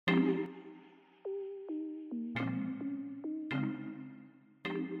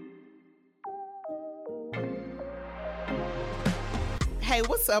Hey,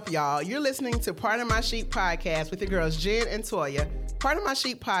 what's up, y'all? You're listening to Pardon My Chic podcast with your girls Jen and Toya. Pardon My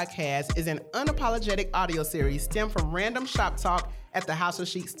Chic podcast is an unapologetic audio series stemmed from random shop talk at the House of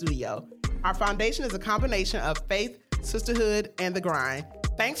Chic studio. Our foundation is a combination of faith, sisterhood, and the grind.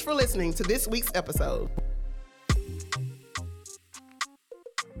 Thanks for listening to this week's episode.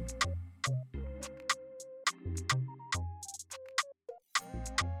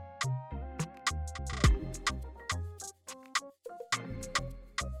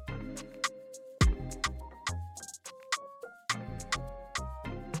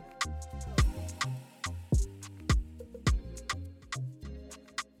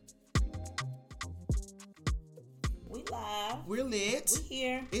 We're lit. We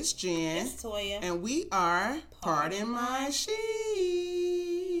here. It's Jen. It's Toya. And we are Pardon My Chic.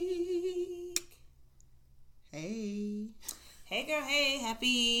 Hey. Hey girl, hey.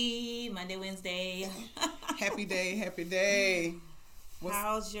 Happy Monday, Wednesday. Happy day.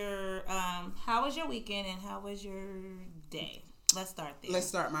 How was your weekend and how was your day? Let's start there. Let's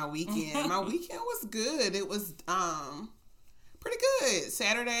start my weekend. My weekend was good. It was pretty good.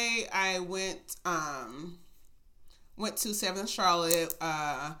 Saturday I went to 7th Charlotte.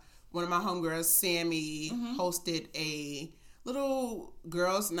 One of my homegirls, Sammy, hosted a little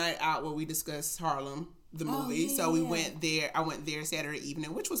girls' night out where we discussed Harlem, the movie. Yeah, so we went there. I went there Saturday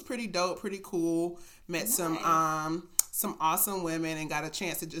evening, which was pretty dope, pretty cool. Met some awesome women and got a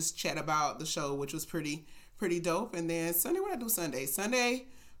chance to just chat about the show, which was pretty dope. And then Sunday, what did I do Sunday? Sunday,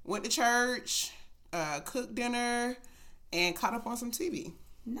 went to church, cooked dinner, and caught up on some TV.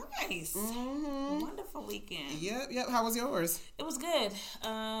 Nice. Wonderful weekend. Yep. How was yours? It was good.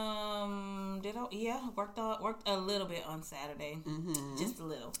 Worked a little bit on Saturday. Just a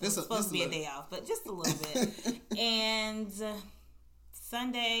little. It was supposed to be a day off, but just a little bit. And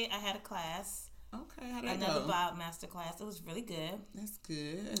Sunday I had a class. Okay, how did that Another go? Bob master class. It was really good. That's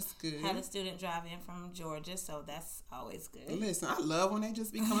good. Had a student drive in from Georgia, so that's always good. Listen, I love when they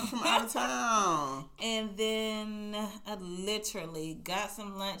just be coming from out of town. And then I literally got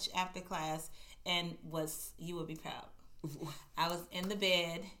some lunch after class and you would be proud. I was in the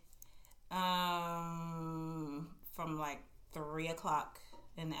bed from like 3 o'clock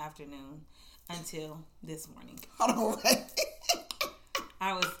in the afternoon until this morning. Hold on, wait.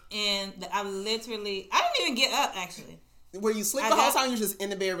 I didn't even get up, actually. Were you sleep the whole time? You were just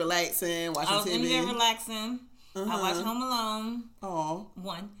in the bed relaxing, watching TV? I was in the bed relaxing. I watched Home Alone. Oh.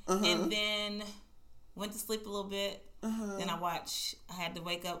 1. And then went to sleep a little bit. Then I had to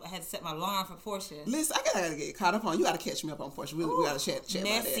wake up. I had to set my alarm for Portia. Listen, I gotta get caught up on. You gotta catch me up on Portia. We gotta chat about that.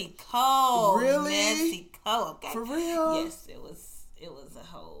 Messy Cole. Really? Messy Cole. Okay. For real? Yes, it was a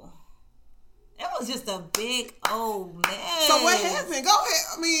whole... It was just a big old mess. So what happened? Go ahead.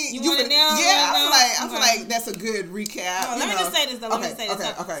 I mean, you want it now? Yeah, I feel like that's a good recap. No, let me just say this though. Okay.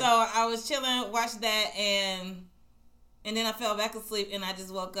 So I was chilling, watched that, and then I fell back asleep, and I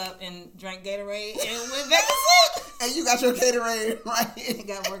just woke up and drank Gatorade and went back to sleep. And you got your Gatorade right here. I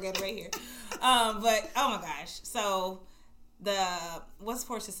got more Gatorade here. But oh my gosh. So what's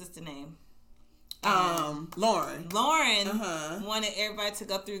Portia's sister name? Lauren wanted everybody to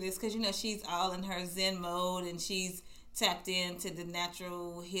go through this because she's all in her Zen mode and she's tapped into the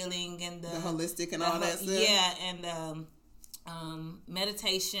natural healing and the holistic and all that stuff. Yeah, and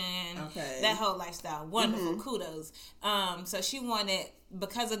meditation. Okay, that whole lifestyle. Wonderful, kudos. So she wanted,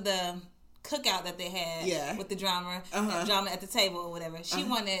 because of the cookout that they had with the drama at the table or whatever. She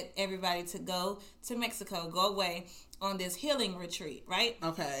wanted everybody to go to Mexico, go away on this healing retreat, right?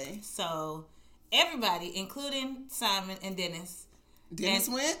 Okay, so. Everybody, including Simon and Dennis. Dennis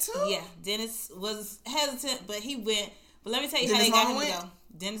went too? Yeah, Dennis was hesitant, but he went. But let me tell you how they got him to go.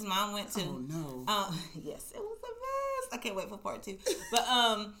 Dennis' mom went too. Oh no. Yes, it was a mess. I can't wait for part 2. But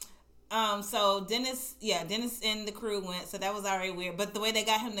so Dennis and the crew went, so that was already weird. But the way they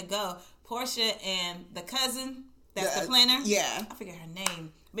got him to go, Portia and the cousin, that's the planner. Yeah. I forget her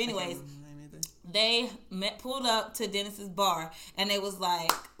name. But anyways. They pulled up to Dennis's bar, and they was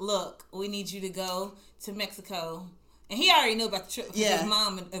like, look, we need you to go to Mexico. And he already knew about the trip because his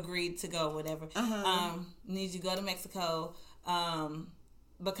mom agreed to go or whatever. Need you to go to Mexico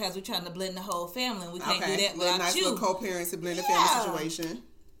because we're trying to blend the whole family. And we can't do that without nice you. Little co-parents to blend the family situation.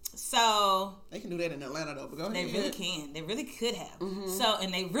 So they can do that in Atlanta, though. But go ahead. They really can. They really could have. So,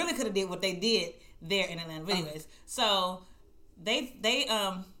 and they really could have did what they did there in Atlanta. But anyways, so they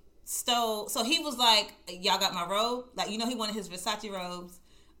stole. So he was like, y'all got my robe? Like, he wanted his Versace robes.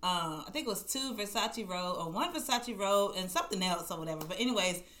 I think it was 2 Versace robe or 1 Versace robe and something else or whatever. But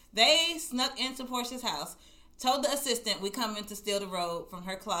anyways, they snuck into Portia's house, told the assistant we coming to steal the robe from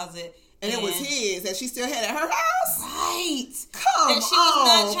her closet, And it was his that she still had at her house? Right. Come and she was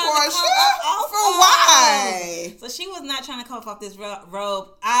not trying Portia. to come off. For why? So she was not trying to come off this robe,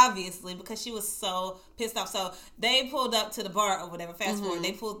 obviously, because she was so pissed off. So they pulled up to the bar or whatever. Fast forward.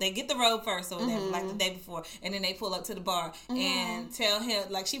 They get the robe first or whatever, like the day before. And then they pull up to the bar and tell him,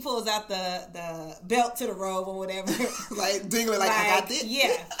 like, she pulls out the belt to the robe or whatever. Like, dingling, like, I got this.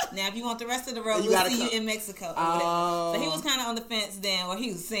 Yeah. Now, if you want the rest of the robe, we'll see you in Mexico or whatever. So he was kind of on the fence then, or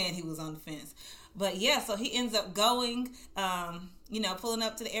he was saying he was on the fence. But yeah, so he ends up going, pulling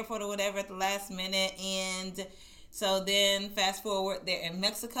up to the airport or whatever at the last minute. And so then fast forward, they're in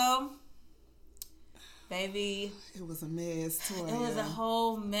Mexico. Baby. It was a mess, Toya. It was a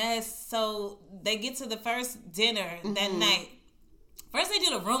whole mess. So they get to the first dinner that night. First, they do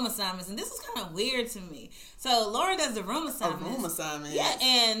the room assignments, and this was kind of weird to me. So, Lauren does the room assignments. A room assignment. Yeah,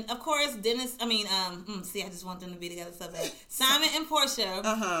 and of course, Dennis, I just want them to be together so bad. Simon and Portia.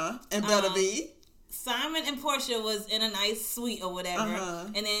 And Bella B. Simon and Portia was in a nice suite or whatever.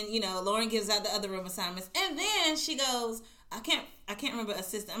 And then, Lauren gives out the other room assignments. And then she goes, I can't remember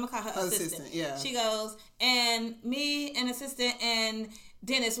assistant. I'm going to call her assistant. Yeah. She goes, and me and assistant and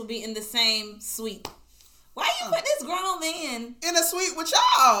Dennis will be in the same suite. Why you put this grown man in a suite with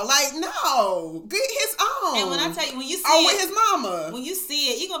y'all? Like, no, get his own. And when I tell you, when you see it, with his mama, when you see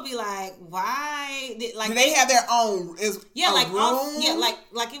it, you're gonna be like, why? Do they have their own? Room?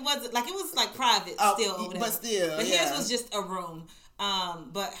 Like it was like private still, or whatever. But still, but his was just a room.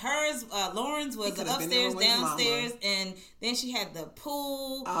 But hers, Lauren's was upstairs, downstairs, and then she had the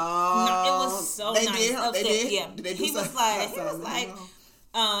pool. Oh, it was so nice. Upstairs. They did? Yeah,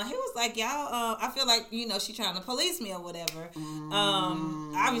 he was like, y'all, I feel like, she trying to police me or whatever.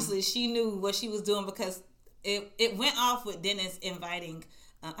 Obviously, she knew what she was doing because it went off with Dennis inviting,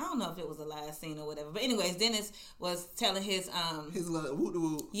 I don't know if it was a live scene or whatever. But anyways, Dennis was telling his little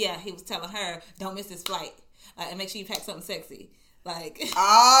woo-woo. Yeah, he was telling her, don't miss this flight. And make sure you pack something sexy. Like.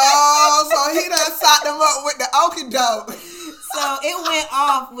 Oh, so he done socked them up with the okie doke. So it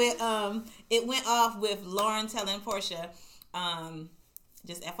went off with Lauren telling Portia,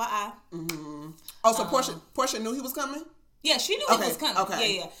 just FYI. Oh, so Portia knew he was coming? Yeah, she knew he was coming.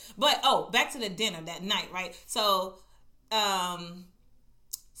 Okay. Yeah. But, back to the dinner that night, right? So,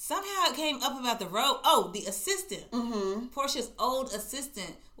 somehow it came up about the robe. Oh, the assistant. Portia's old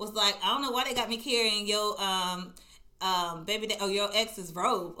assistant was like, I don't know why they got me carrying your, your ex's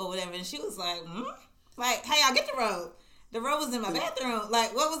robe or whatever. And she was like, Like, how y'all get the robe? The robe was in my bathroom.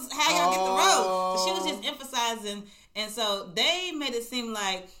 Like, how y'all get the robe? So she was just emphasizing. And so they made it seem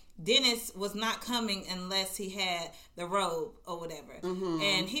like Dennis was not coming unless he had the robe or whatever.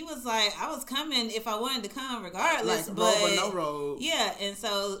 And he was like, I was coming if I wanted to come regardless. Like, but robe or no robe. Yeah, and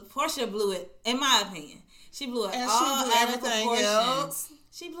so Portia blew it, in my opinion. She blew it all out of proportion.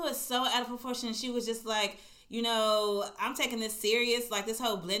 She blew it so out of proportion. She was just like, I'm taking this serious, like this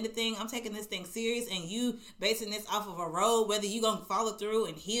whole blended thing. I'm taking this thing serious, and you basing this off of a road, whether you gonna follow through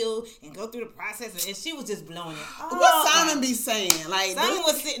and heal and go through the process. And she was just blowing it. What Simon be saying? Like Simon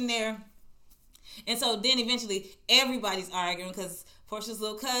was sitting there, and so then eventually everybody's arguing because Portia's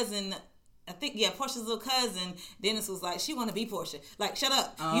little cousin. Portia's little cousin, Dennis was like, she want to be Portia. Like, shut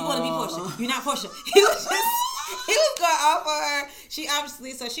up. You want to be Portia. You're not Portia. He was going off on her. She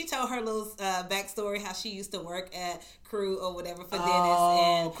obviously, so she told her little backstory, how she used to work at Crew or whatever for Dennis.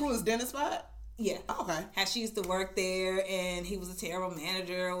 And Crew is Dennis' spot? Yeah. Oh, okay. How she used to work there, and he was a terrible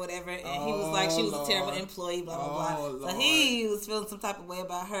manager or whatever, and he was like, she was a terrible employee, blah, blah, blah. Lord. So he was feeling some type of way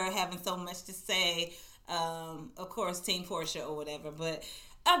about her having so much to say. Of course, Team Portia or whatever, but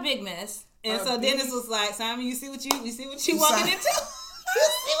a big mess. And so Dennis was like, Simon, you see what you walking into? You see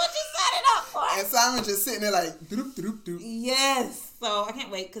what you signing up for? And Simon just sitting there like, doop, doop, doop. Yes. So I can't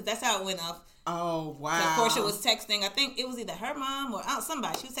wait because that's how it went off. Oh, wow. So Portia was texting, I think it was either her mom or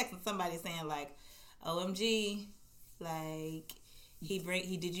somebody. She was texting somebody saying like, OMG, like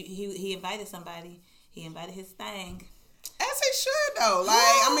he invited somebody. He invited his thing. As he should though. Like,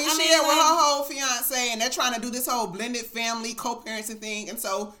 she had with her whole fiance, and they're trying to do this whole blended family co-parenting thing. And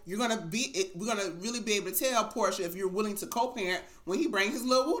so we're gonna really be able to tell Portia if you're willing to co-parent when he brings his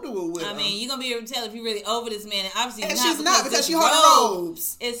little woo-doo with him. You're gonna be able to tell if you're really over this man, and obviously and not. She's not because she holding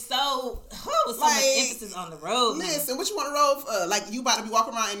robes. It's so much emphasis on the robe. Listen, what you want a robe for? Like, you about to be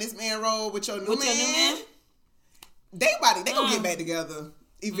walking around in this man robe with your new man? They gonna get back together.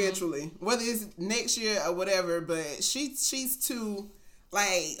 Eventually, whether it's next year or whatever, but she's too,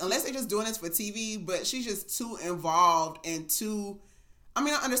 like, unless they're just doing this for TV, but she's just too involved and too, I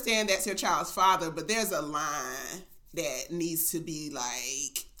understand that's your child's father, but there's a line that needs to be,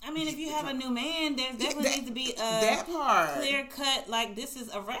 like, I mean, if you have a new man, there definitely needs to be that part clear cut. Like, this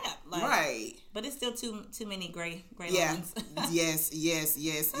is a wrap, like, right? But it's still too many gray lines. yes.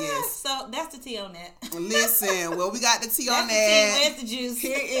 So that's the tea on that. Listen, well, we got the tea on that. Where's the juice?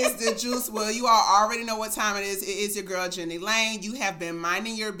 Here is the juice. Well, you all already know what time it is. It is your girl Jenny Lane. You have been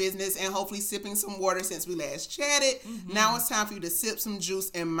minding your business and hopefully sipping some water since we last chatted. Mm-hmm. Now it's time for you to sip some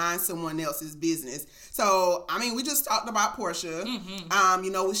juice and mind someone else's business. So, I mean, we just talked about Porsha. Mm-hmm.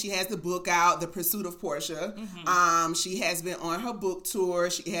 You know, she has the book out, The Pursuit of Porsha. Mm-hmm. She has been on her book tour.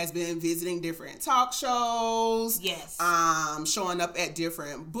 She has been visiting different talk shows. Yes. Showing up at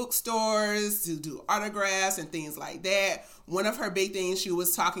different bookstores to do autographs and things like that. One of her big things she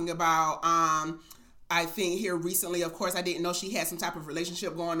was talking about, I think here recently, of course, I didn't know she had some type of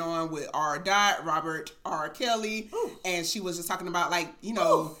relationship going on with Robert R. Kelly. Ooh. And she was just talking about, like, you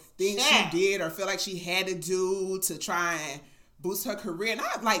know, things she did or felt like she had to do to try and boost her career. And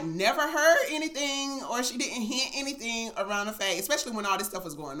I've, like, never heard anything or she didn't hint anything around the fact, especially when all this stuff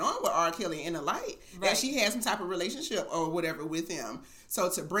was going on with R. Kelly in the light, that she had some type of relationship or whatever with him. So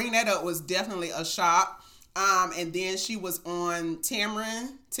to bring that up was definitely a shock. And then she was on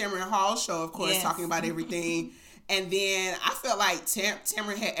Tamron Hall's show, of course, talking about everything. And then I felt like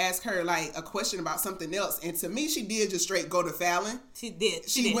Tamron had asked her, like, a question about something else. And to me, she did just straight go to Fallon. She did.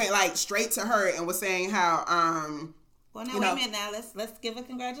 She went, like, straight to her and was saying how, well, now, wait a minute now. Let's give her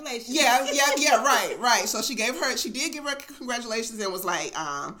congratulations. Yeah, right. So she did give her congratulations and was like,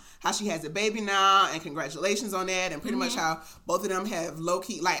 how she has a baby now and congratulations on that, and pretty much how both of them have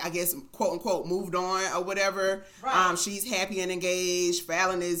low-key, like, I guess, quote-unquote, moved on or whatever. Right. She's happy and engaged.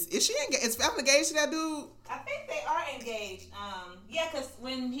 Fallon is Fallon engaged to that dude? I think they are engaged. Yeah, because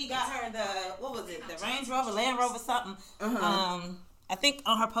when he got her the Range Rover, Land Rover, something, I think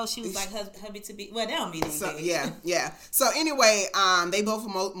on her post she was like hubby to be. Well, they don't mean anything. Yeah. So anyway, they both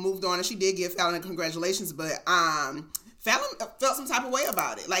moved on, and she did give Fallon congratulations, but Fallon felt some type of way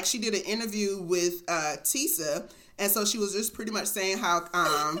about it. Like, she did an interview with Tisa, and so she was just pretty much saying how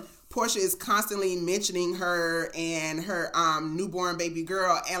Porsha is constantly mentioning her and her newborn baby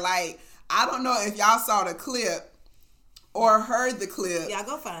girl, and like, I don't know if y'all saw the clip or heard the clip. Yeah,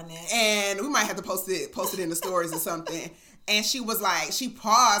 go find that. And we might have to post it in the stories or something. And she was like, she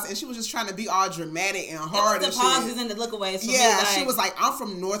paused and she was just trying to be all dramatic and hard. The pauses and the look aways. Yeah, she was like, I'm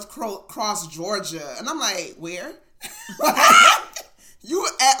from North Cross, Georgia. And I'm like, where? You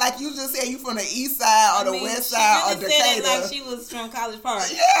act like you just said you from the east side or the west side or Decatur. Said it like she was from College Park.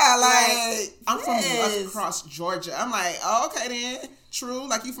 Yeah, like, I'm from North Cross, Georgia. I'm like, oh, okay then. True.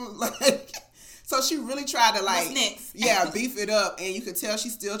 Like, you from, like... So she really tried to, like... What's next? Yeah, beef it up. And you could tell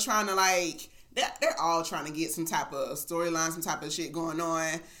she's still trying to, like... They're all trying to get some type of storyline, some type of shit going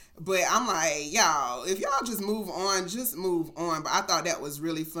on. But I'm like, y'all, if y'all just move on, just move on. But I thought that was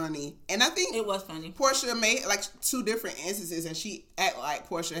really funny. And I think... It was funny. Porsha made, like, 2 different instances, and she act like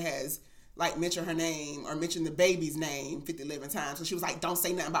Porsha has, like, mentioned her name or mentioned the baby's name 11 times. So she was like, don't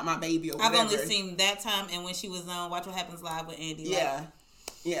say nothing about my baby or whatever. I've only seen that time and when she was on Watch What Happens Live with Andy. Yeah.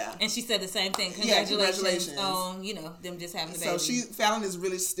 Yeah. And she said the same thing. Congratulations on, them just having the baby. So Fallon is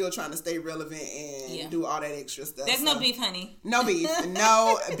really still trying to stay relevant and do all that extra stuff. There's no beef, honey. No beef.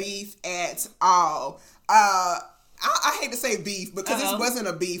 No beef at all. I hate to say beef because this wasn't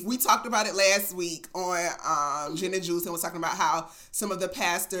a beef. We talked about it last week on Gin and Juice, and was talking about how some of the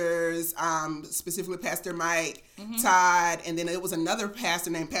pastors, specifically Pastor Mike, Todd, and then it was another pastor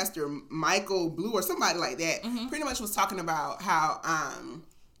named Pastor Michael Blue or somebody like that, pretty much was talking about how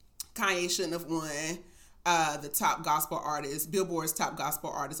Kanye shouldn't have won the top gospel artist, Billboard's top gospel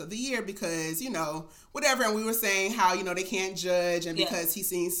artist of the year because, whatever. And we were saying how, they can't judge and because he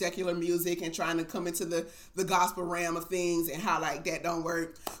sings secular music and trying to come into the gospel realm of things and how, like, that don't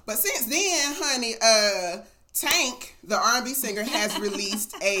work. But since then, honey, Tank, the R&B singer, has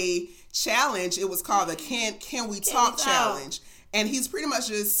released a challenge. It was called the Can We Talk Challenge. And he's pretty much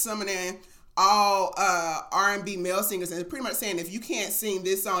just summoning all R&B male singers and pretty much saying if you can't sing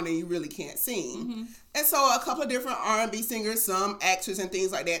this song, then you really can't sing. And so a couple of different R&B singers, some actors and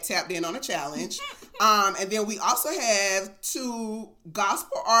things like that tapped in on a challenge. And then we also have 2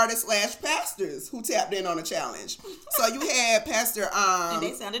 gospel artists / pastors who tapped in on a challenge. So you had Pastor... and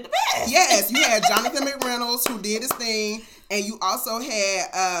they sounded the best. Yes, you had Jonathan McReynolds who did his thing. And you also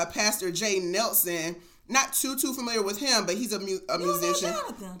had Pastor Jay Nelson. Not too familiar with him, but he's a musician.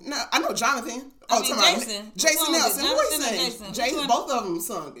 No, I know Jonathan. Jason Nelson. Who he sang? Jason. Both of them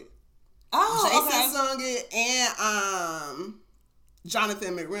sung it. Oh, Jason sung it, and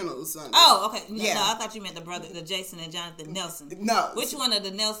Jonathan McReynolds sung it. Oh, okay. No, I thought you meant the Jason and Jonathan Nelson. No. Which one of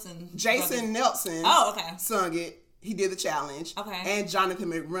the Nelson? Jason brothers? Nelson. Oh, okay. Sung it. He did the challenge. Okay. And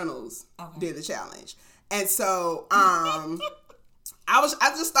Jonathan McReynolds did the challenge. And so, I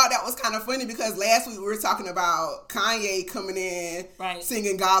just thought that was kind of funny because last week we were talking about Kanye coming in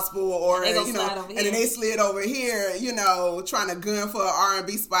singing gospel or and then they slid over here, trying to gun for an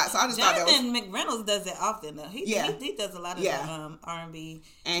R&B spot. So I just thought that was McReynolds does it often though. He does a lot of R&B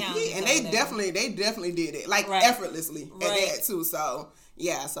and they definitely did it effortlessly at that too. So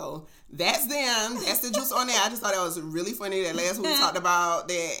so that's them. That's the juice on there. I just thought that was really funny that last week we talked about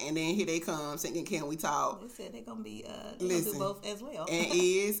that, and then here they come singing "Can We Talk." They said they're gonna be do both as well. and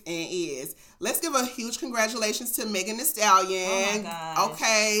is. Let's give a huge congratulations to Megan Thee Stallion. Oh my God.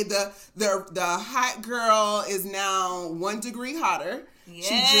 Okay, the hot girl is now 1 degree hotter. Yes.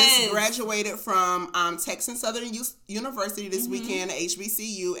 She just graduated from Texas Southern University this weekend at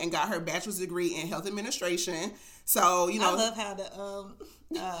HBCU and got her bachelor's degree in health administration. So, I love how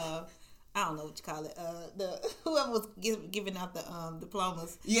the I don't know what you call it. Whoever was giving out the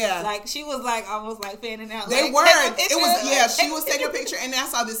diplomas. Yeah. Like she was like almost like fanning out. They were. It was she was taking a picture, and I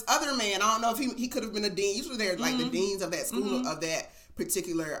saw this other man. I don't know if he could have been a dean. Usually they're like the deans of that school of that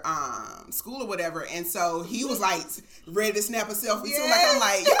particular school or whatever, and so he was like ready to snap a selfie too. Like I'm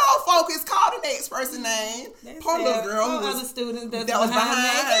like, y'all focus, call the next person name. Poor little girl who was students that was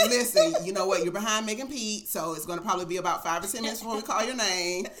behind. Listen, you know what? You're behind Megan Pete, so it's gonna probably be about 5 or 10 minutes before we call your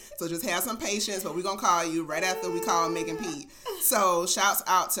name. So just have some patience, but we're gonna call you right after we call Megan Pete. So shouts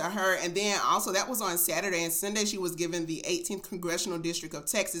out to her, and then also that was on Saturday and Sunday. She was given the 18th Congressional District of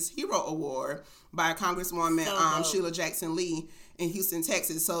Texas Hero Award by Congresswoman Sheila Jackson Lee in Houston,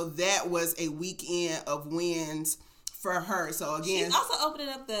 Texas. So that was a weekend of wins for her. So again, she's also opening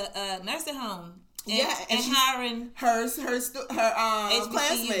up the nursing home. And hiring her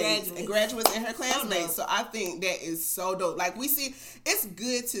classmates and graduates and her classmates. So I think that is so dope. Like we see, it's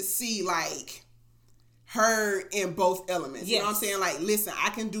good to see like her in both elements. Yes. You know what I'm saying? Like, listen, I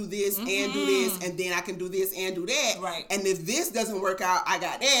can do this and do this, and then I can do this and do that. Right. And if this doesn't work out, I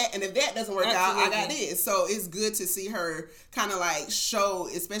got that. And if that doesn't work out, I got this. So it's good to see her kind of like show,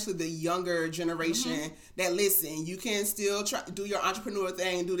 especially the younger generation, that listen, you can still try do your entrepreneur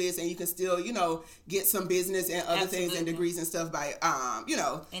thing, do this, and you can still, get some business and other things and degrees and stuff by,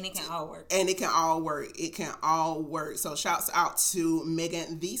 And it can all work. And it can all work. It can all work. So shouts out to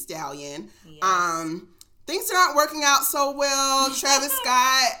Megan Thee Stallion. Yes. Things are not working out so well. Travis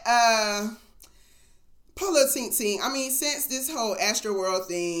Scott, pull a tink. I mean, since this whole Astroworld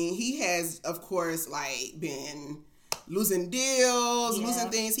thing, he has, of course, like been losing deals, losing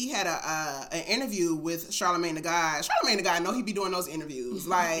things. He had an interview with Charlamagne the God. Charlamagne the God, I know he be doing those interviews.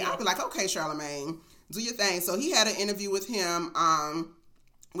 Like, I'd be like, okay, Charlamagne, do your thing. So he had an interview with him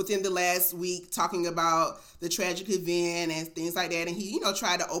within the last week talking about the tragic event and things like that. And he,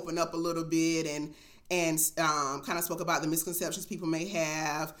 tried to open up a little bit and kind of spoke about the misconceptions people may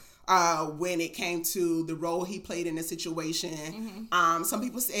have when it came to the role he played in the situation. Some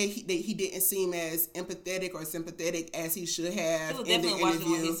people say he didn't seem as empathetic or sympathetic as he should have in the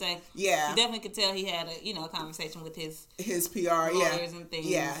interview. Yeah, you definitely could tell he had a conversation with his PR lawyers and things.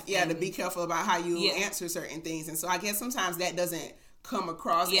 Yeah, to be careful about how you answer certain things, and so I guess sometimes that doesn't come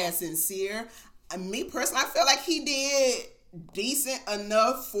across as sincere. Me personally, I felt like he did decent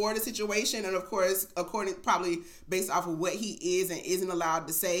enough for the situation, and of course according probably based off of what he is and isn't allowed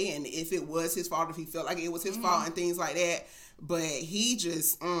to say, and if it was his fault, if he felt like it was his fault and things like that. But he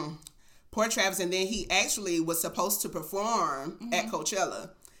just poor Travis. And then he actually was supposed to perform at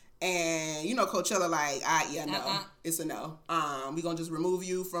Coachella, and Coachella like it's a no. We're gonna just remove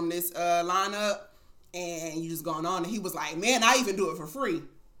you from this lineup, and you just going on. And he was like, man, I even do it for free.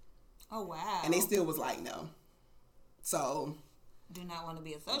 Oh wow. And they still was like, no. So do not want to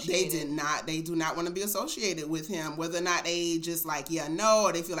be associated. They do not want to be associated with him. Whether or not they just like, no,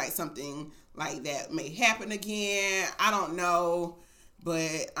 or they feel like something like that may happen again. I don't know.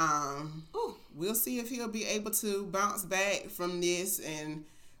 But we'll see if he'll be able to bounce back from this and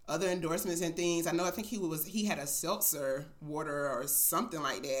other endorsements and things. I think he had a seltzer water or something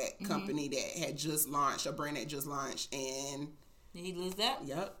like that company that had just launched, a brand that just launched, and did he lose that?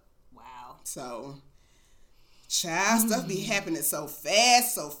 Yep. Wow. So child, stuff be happening so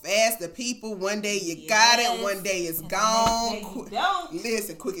fast. The people, one day you got it, one day it's gone.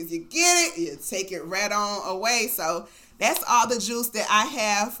 Listen, quick as you get it, you take it right on away. So that's all the juice that I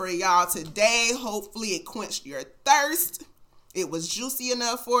have for y'all today. Hopefully it quenched your thirst. It was juicy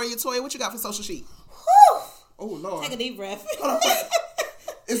enough for you. Toya, what you got for Social Sheet? Whew. Oh, Lord. Take a deep breath.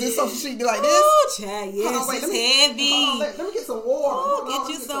 Is this Social Sheet like this? Oh, child, yes, it's heavy. Let me get some water. Get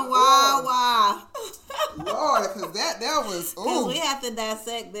you some water. Lord, because that was, ooh. We have to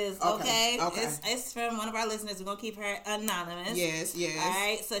dissect this, okay? It's from one of our listeners. We're going to keep her anonymous. Yes. All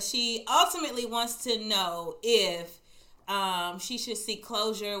right, so she ultimately wants to know if she should seek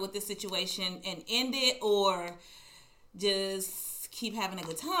closure with this situation and end it, or just keep having a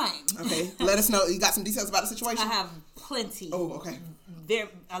good time. Okay, let us know. You got some details about the situation? I have plenty. Oh, okay.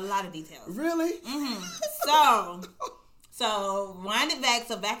 A lot of details. Really? Mm-hmm. So wind it back.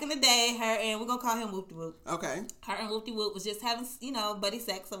 So back in the day, her and we're gonna call him Whoop De Whoop. Okay. Her and Whoop De Whoop was just having, buddy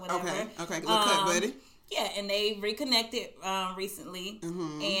sex or whatever. Okay. Good cut, buddy. Yeah, and they reconnected recently,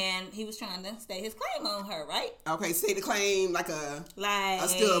 and he was trying to stay his claim on her, right? Okay, stay the claim like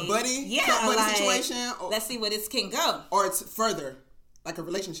still a buddy, buddy situation. Or, let's see where this can go, or it's further, like a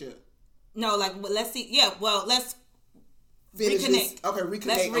relationship. No, let's see. Yeah, well, let's finish reconnect. Okay, reconnect.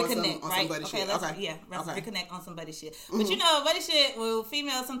 Let's reconnect, on right? some buddy shit. Let's reconnect on some buddy shit. But buddy shit. Well,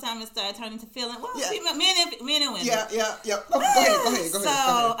 females sometimes start turning to feeling. Well, men and women. Yeah. Oh, go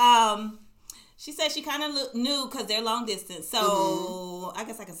ahead. She said she kind of knew because they're long distance. So I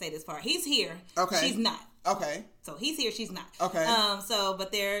guess I can say this part. He's here. Okay. She's not. Okay. So he's here. She's not. Okay.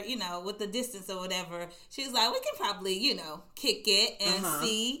 But they're, with the distance or whatever. She's like, we can probably, kick it and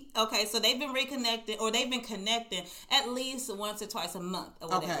see. Okay. So they've been reconnected, or they've been connecting at least once or twice a month or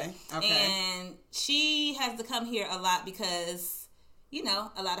whatever. Okay. And she has to come here a lot because, a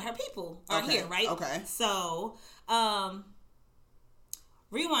lot of her people are here, right? Okay. So,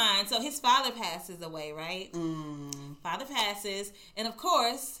 rewind. So his father passes away, right? Father passes, and of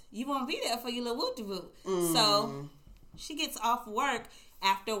course you won't be there for your little Whoop De Whoop. So she gets off work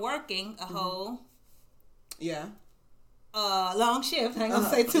after working a whole long shift. I ain't gonna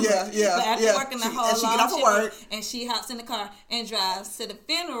say too much. But after working the whole long shift, work, and she hops in the car and drives to the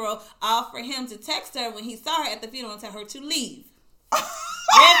funeral, all for him to text her when he saw her at the funeral and tell her to leave.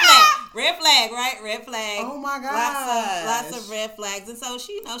 Red flag, right? Red flag. Oh my God. Lots of red flags. And so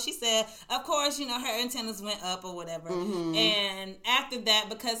she, she said, of course, her antennas went up or whatever. And after that,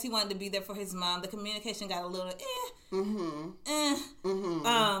 because he wanted to be there for his mom, the communication got a little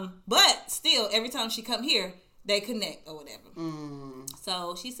but still, every time she come here, they connect or whatever.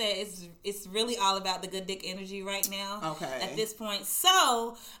 So she said it's really all about the good dick energy right now. Okay. At this point.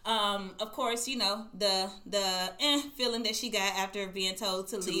 So, of course, the feeling that she got after being told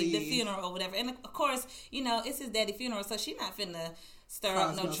to leave the funeral or whatever. And of course, it's his daddy's funeral, so she's not finna stir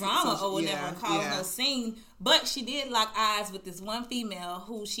up no drama or whatever, cause no scene. But she did lock eyes with this one female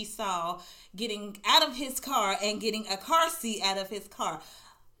who she saw getting out of his car and getting a car seat out of his car.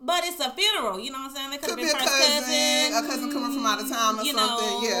 But it's a funeral, you know what I'm saying? It could have been first cousin. A cousin coming from out of town or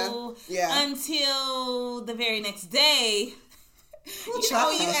something. Yeah. Until the very next day, you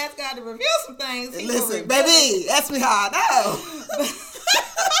ask God to reveal some things. Listen, baby, ask me how I know.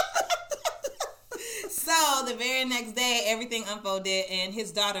 So the very next day, everything unfolded, and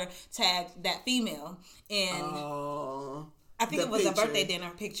his daughter tagged that female in. I think it was a birthday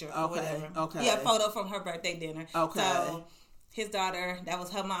dinner picture or whatever. Okay. Yeah, a photo from her birthday dinner. Okay. So his daughter, that was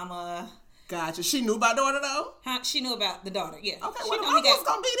her mama. Gotcha. She knew about daughter though? She knew about the daughter, yeah. Okay, well the mama was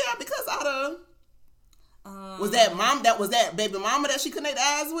gonna be there because out of was that baby mama that she connected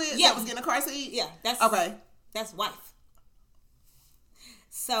eyes with? Yeah. That was getting a car seat? Yeah, that's okay. That's wife.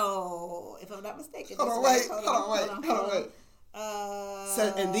 So if I'm not mistaken. Hold on, wait.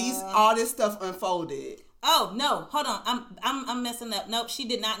 So and all this stuff unfolded. Oh no, hold on. I'm messing up. Nope, she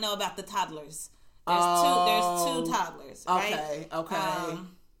did not know about the toddlers. There's two toddlers, right? Okay.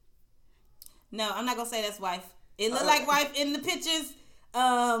 No, I'm not gonna say that's wife. It looked like wife in the pictures,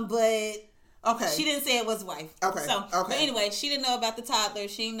 but okay, she didn't say it was wife. Okay. But anyway, she didn't know about the toddler.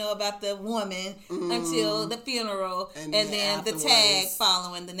 She didn't know about the woman until the funeral, and then the tag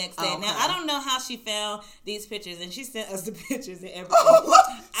following the next day. Okay. Now I don't know how she found these pictures, and she sent us the pictures and everything.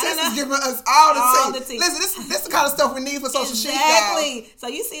 She's giving us all the tea. Listen, this is the kind of stuff we need for social shit. Exactly. So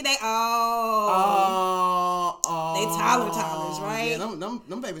you see, they toddlers, right? Yeah,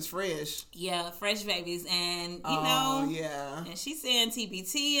 them babies fresh. Yeah, fresh babies, and and she's saying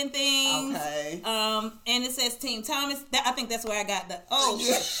TBT and things. Okay. And it says Team Thomas. I think that's where I got the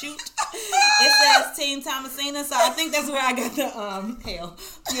shoot. It says Team Thomasina, so I think that's where I got the hell.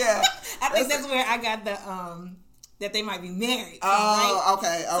 Yeah. I think that's where I got the that they might be married. Oh, right?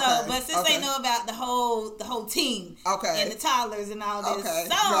 Okay. So, but since they know about the whole team, and the toddlers and all this,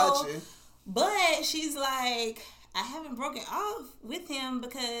 gotcha. But she's like, I haven't broken off with him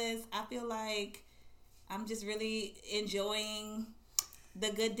because I feel like I'm just really enjoying the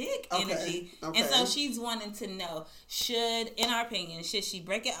good dick energy. Okay. And so she's wanting to know, in our opinion, should she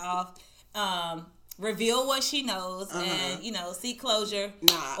break it off, reveal what she knows, and seek closure,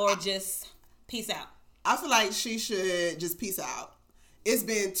 or just peace out? I feel like she should just peace out. It's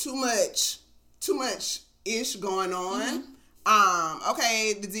been too much ish going on.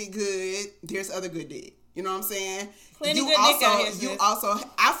 Okay, the dick good. There's other good dick. You know what I'm saying? Plenty good dick out here, sis. You also,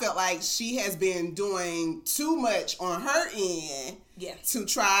 I felt like she has been doing too much on her end to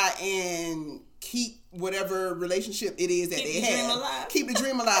try and keep whatever relationship it is that they have. Keep the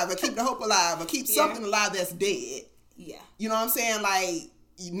dream alive, or keep the hope alive, or keep something alive that's dead. Yeah. You know what I'm saying? Like,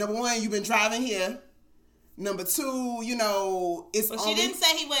 number one, you've been driving here. Number two, you know, it's well, she didn't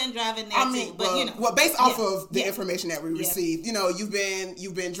say he wasn't driving there too, but you know. Well, based off of the information that we received, you know, you've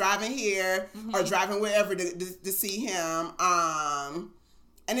been driving here or driving wherever to see him. And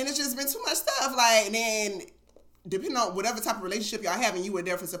then it's just been too much stuff. Like, and then depending on whatever type of relationship y'all having, you were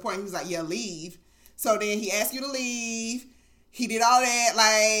there for support. And he was like, yeah, leave. So then he asked you to leave. He did all that.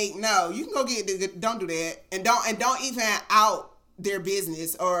 Like, no, you can go don't do that. And don't even out their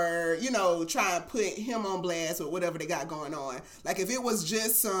business or, you know, try and put him on blast or whatever they got going on. Like, if it was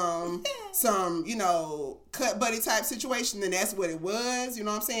just some, you know, cut buddy type situation, then that's what it was. You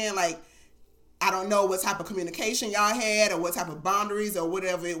know what I'm saying? Like, I don't know what type of communication y'all had or what type of boundaries or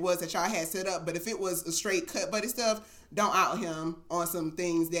whatever it was that y'all had set up. But if it was a straight cut buddy stuff, don't out him on some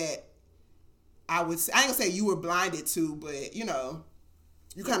things that I ain't gonna say you were blinded to, but, you know,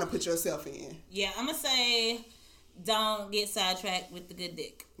 you kind of put yourself in. Yeah, I'm gonna say don't get sidetracked with the good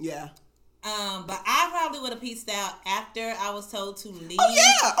dick. Yeah. But I probably would have pieced out after I was told to leave.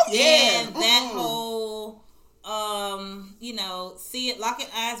 Oh yeah. And that whole, you know, locking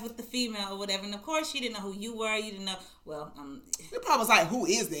eyes with the female or whatever. And of course, she didn't know who you were. You didn't know. Well, it probably was like, who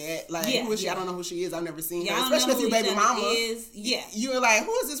is that? Like, who is she? I don't know who she is. I've never seen her. Especially if your baby mama is. Yeah. You were like,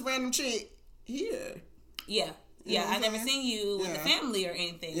 who is this random chick here? Yeah. Yeah, I never seen you with the family or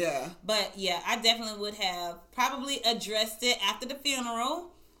anything. Yeah. But yeah, I definitely would have probably addressed it after the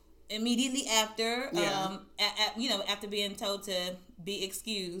funeral, immediately after, you know, after being told to be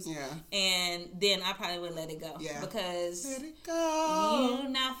excused. Yeah. And then I probably would let it go. Yeah. Because let it go. You're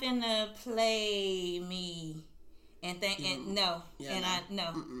not finna play me. And think and no. Yeah, and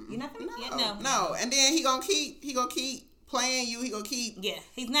no. You're not finna no. And then he gonna keep playing you. He gonna keep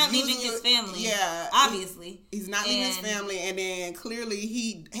he's not leaving his family. Yeah, obviously he's not leaving his family, and then clearly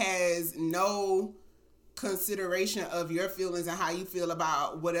he has no consideration of your feelings and how you feel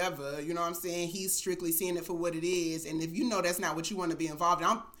about whatever. You know what I'm saying? He's strictly seeing it for what it is, and if you know that's not what you want to be involved in,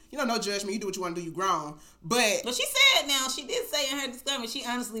 you know, no judgment. You do what you want to do. You grown, but she said she did say in her disclaimer she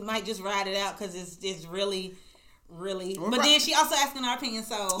honestly might just ride it out because it's really. But then she also asking our opinion,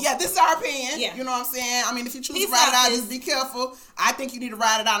 so yeah, this is our opinion. Yeah. You know what I'm saying? I mean, if you choose to ride it out, just be careful. I think you need to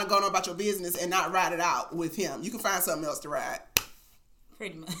ride it out and go on about your business and not ride it out with him. You can find something else to ride.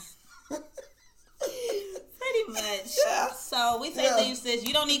 Pretty much. Yeah. So we say to you, sis,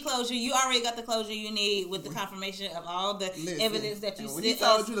 you don't need closure. You already got the closure you need with the confirmation of all the evidence that you when he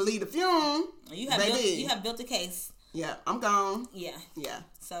told you to leave the funeral. You have built a case. Yeah, I'm gone. Yeah.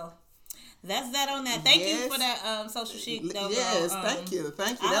 So that's that on that. Thank you for that social chic. Yes, thank you.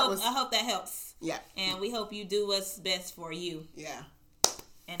 I hope that helps. Yeah. And we hope you do what's best for you. Yeah.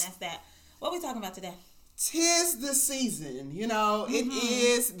 And that's that. What are we talking about today? 'Tis the season. You know, it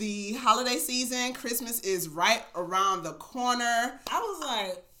is the holiday season. Christmas is right around the corner. I was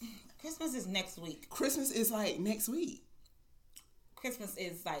like, Christmas is next week. Christmas is like next week. Christmas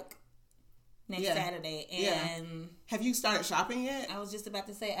is like next Saturday, and have you started shopping yet? I was just about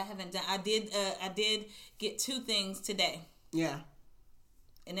to say I haven't done. I did get 2 things today. Yeah,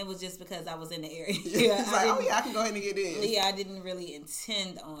 and it was just because I was in the area. It's like, I can go ahead and get this. Yeah, I didn't really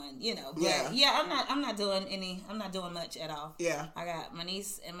intend on, But I'm not doing much at all. Yeah, I got my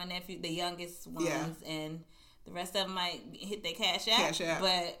niece and my nephew, the youngest ones, and the rest of them might hit their cash out.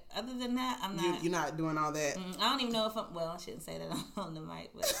 But other than that, I'm not. You're not doing all that. I don't even know if I'm. Well, I shouldn't say that on the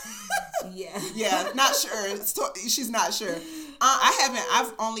mic, but yeah. Yeah, not sure. She's not sure. I haven't.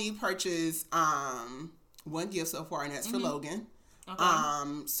 I've only purchased one gift so far, and that's for Logan.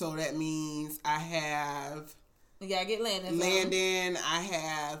 Okay. So that means I have. You gotta get Landon. I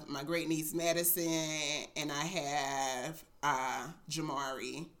have my great niece Madison, and I have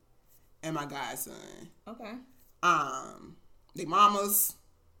Jamari, and my godson. Okay. The mamas.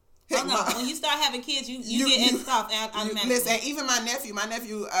 Oh no! When you start having kids, you get extra off automatically. Listen, even my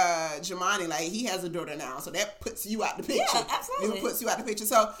nephew, Jamani, like he has a daughter now, so that puts you out the picture. Yeah, absolutely. It puts you out the picture.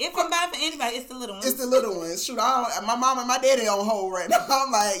 So if I'm buying for anybody, it's the little ones. It's the little ones. Shoot, my mom and my daddy on hold right now.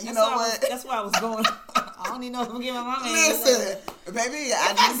 I'm like, that's why I was going. I don't even know if I'm gonna get my mama. Listen, baby,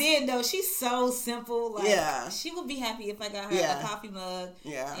 I did though. She's so simple. Like, she would be happy if I got her a coffee mug.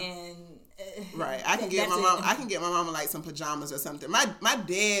 Yeah. And. Right, I can get my mom. I can get my mama like some pajamas or something. My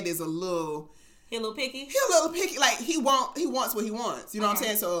dad is a little. He a little picky. Like he wants what he wants. You know what I'm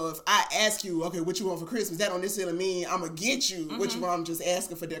saying? So if I ask you, okay, what you want for Christmas, that don't necessarily mean I'm gonna get you what you want. I'm just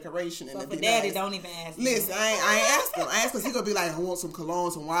asking for decoration and so to be Daddy, nice. don't even ask. Listen, I ain't ask him. I ask because he gonna be like, I want some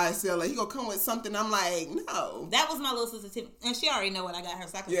cologne, some YSL. Like, he gonna come with something. I'm like, no. That was my little sister Tiffany, and she already know what I got her.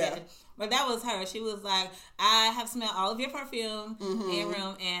 So I can say it. But that was her. She was like, I have smelled all of your perfume in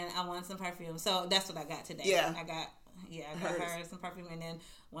room, and I want some perfume. So that's what I got today. Yeah. I got her some perfume, and then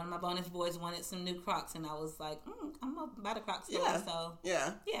one of my bonus boys wanted some new Crocs, and I was like, I'm gonna buy the Crocs for her. So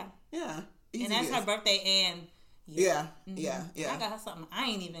yeah. Easy and that's her birthday, and yeah. I got her something I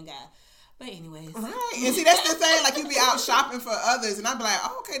ain't even got. But anyways. Right. And see, that's the thing. Like, you be out shopping for others, and I be like,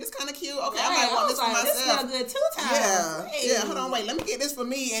 oh, okay, this kind of cute. Okay, I might want this for myself. This smell good 2 times. Yeah. Hey. Yeah, hold on, wait. Let me get this for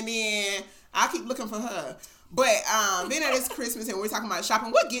me, and then I'll keep looking for her. But being that it's Christmas and we're talking about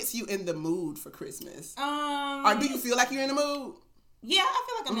shopping, what gets you in the mood for Christmas? Or do you feel like you're in the mood? Yeah, I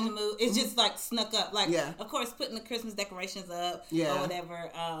feel like I'm in the mood. It's just like snuck up. Like, of course, putting the Christmas decorations up or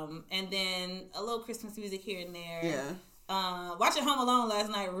whatever. And then a little Christmas music here and there. Yeah. Watching Home Alone last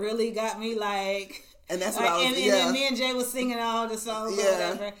night really got me like, and that's what I was. And then me and Jay was singing all the songs or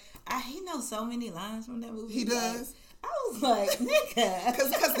whatever. He knows so many lines from that movie. He does. I was like, nigga, because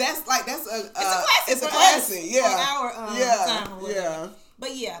that's a classic. It's a classic. Yeah. On our time or whatever. Yeah.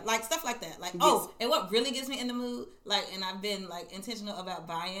 But yeah, like stuff like that. Like and what really gets me in the mood, like, and I've been like intentional about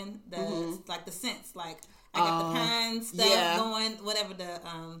buying the like the scents. Like I got the pine stuff going, whatever the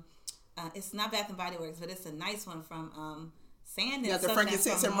it's not Bath and Body Works, but it's a nice one from Sand. Yeah, the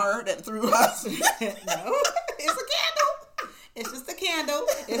frankincense and myrrh that threw us. No, it's a candle. It's just a candle.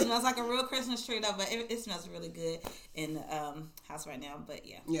 It smells like a real Christmas tree though, but it smells really good in the house right now. But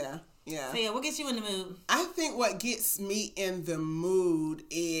yeah. So yeah, what gets you in the mood? I think what gets me in the mood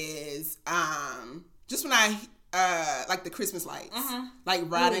is just when I like the Christmas lights, like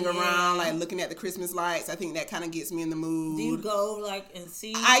riding around, like looking at the Christmas lights. I think that kind of gets me in the mood. Do you go like and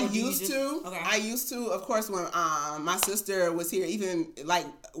see? I used to. Of course, when my sister was here, even like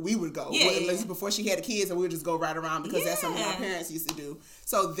we would go before she had the kids, and we would just go right around because that's something my parents used to do.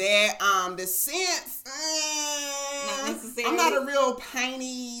 So that the scents, not necessary. I'm not a real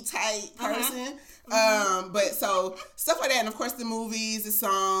piney type person. But so stuff like that, and of course the movies, the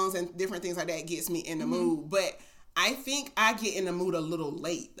songs, and different things like that gets me in the mood. But I think I get in the mood a little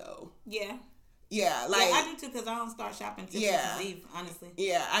late though. Yeah, like I do too because I don't start shopping till Christmas Eve, honestly.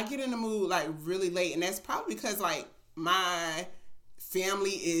 Yeah, I get in the mood like really late, and that's probably because like my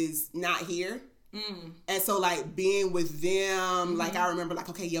family is not here. And so like being with them, like I remember like,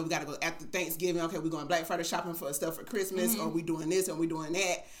 okay, we gotta go after Thanksgiving, okay, we're going Black Friday shopping for stuff for Christmas, or we doing this or we doing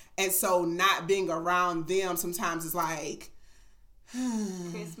that. And so not being around them sometimes is like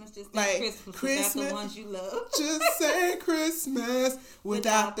Christmas, just like Christmas without the ones you love. Just say Christmas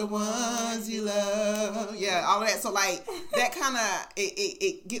without the ones you love. Yeah, all of that. So like that kind of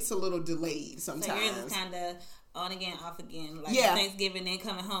it gets a little delayed sometimes. So yours is kind of on again, off again. Like Thanksgiving, then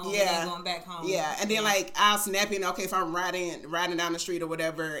coming home, and then going back home. Yeah, and then like I'll snap in. Okay, if I'm riding down the street or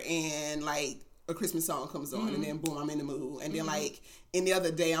whatever, and like a Christmas song comes on, and then boom, I'm in the mood. And then like any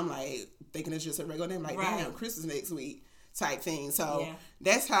other day, I'm like thinking it's just a regular day. I'm like, damn, Christmas next week type thing. So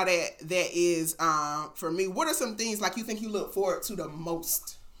that's how that is for me. What are some things like you think you look forward to the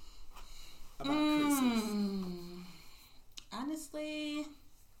most about Christmas? Honestly,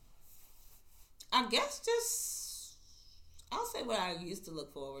 I guess I'll say what I used to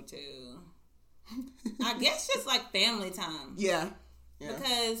look forward to. I guess just like family time. Yeah.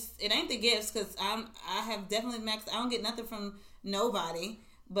 Because it ain't the gifts. Because I have definitely maxed. I don't get nothing from nobody.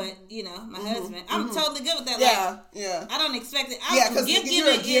 But you know, my husband. I'm totally good with that. Like, I don't expect it. Because gift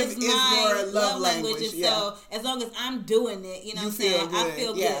giving is my love language. And so as long as I'm doing it, you know, what I'm saying, I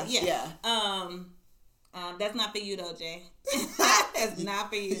feel good. Yeah. That's not for you though, Jay. That's not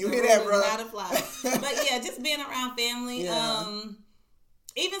for you. You hear that, bro? Not apply. But yeah, just being around family.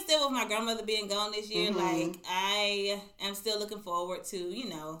 Even still with my grandmother being gone this year, like I am still looking forward to, you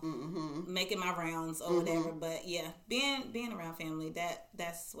know, making my rounds or whatever. But yeah, being around family,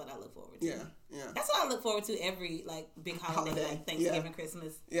 that's what I look forward to. Yeah. That's what I look forward to every like big holiday. Like Thanksgiving,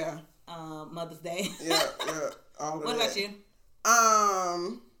 Christmas. Yeah. Mother's Day. All of what that. about you?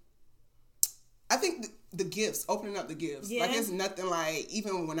 I think the gifts, opening up the gifts. Like it's nothing like,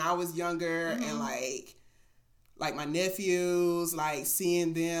 even when I was younger and like my nephews, like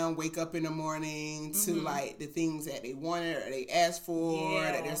seeing them wake up in the morning to like the things that they wanted or they asked for,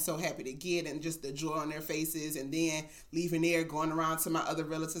 that they're so happy to get, and just the joy on their faces, and then leaving there, going around to my other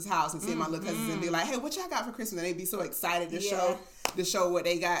relatives' house and seeing my little cousins and be like, hey, what y'all got for Christmas? And they'd be so excited to show. to show what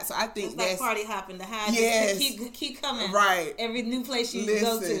they got. So I think it's like party hopping. The high keep coming. Right. Every new place you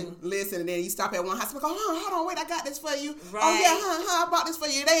go to. Listen, and then you stop at one hospital. Go, hold on, wait, I got this for you. Right. Oh yeah, I bought this for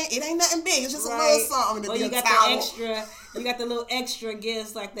you. It ain't nothing big. It's just a little something. Or you got the extra. You got the little extra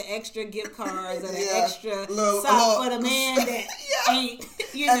gifts, like the extra gift cards or the extra sock for the man that ain't,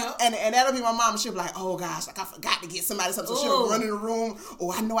 And that'll be my mom. She'll be like, oh gosh, like I forgot to get somebody something. So she'll run in the room.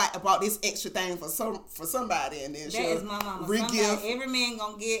 Oh, I know I bought this extra thing for somebody, and then that is my mama. Re-gift. Every man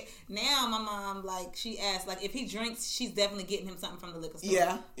gonna get. Now my mom, like, she asks, like, if he drinks, she's definitely getting him something from the liquor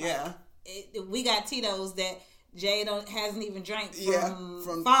store. Yeah. We got Tito's that Jay hasn't even drank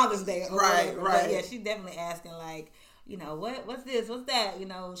from Father's Day. Right. But yeah, she's definitely asking, like, what's this? What's that?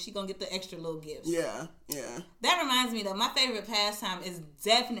 She gonna get the extra little gifts. Yeah. That reminds me, though, my favorite pastime is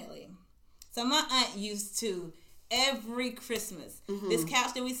definitely. So my aunt used to every Christmas, this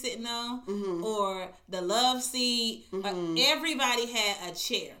couch that we sitting on, or the love seat, everybody had a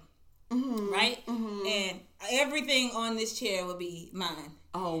chair, right? And everything on this chair would be mine.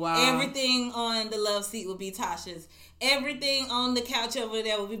 Oh wow! Everything on the love seat would be Tasha's. Everything on the couch over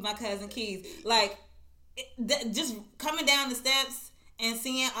there would be my cousin Keys. Like, just coming down the steps and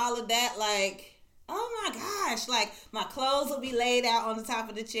seeing all of that, like, oh my gosh, like, my clothes would be laid out on the top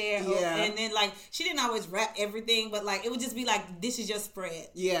of the chair. And then, like, she didn't always wrap everything, but, like, it would just be like, this is your spread.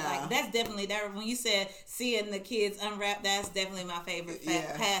 Like, that's definitely that. When you said seeing the kids unwrap, that's definitely my favorite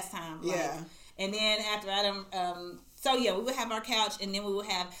pastime. Like, and then after I done, so yeah, we would have our couch, and then we would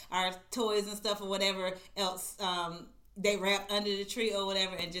have our toys and stuff or whatever else they wrapped under the tree or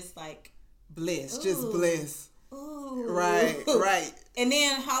whatever, and just like bliss, just bliss. Ooh. Right. And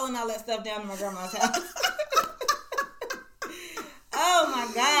then hauling all that stuff down to my grandma's house. Oh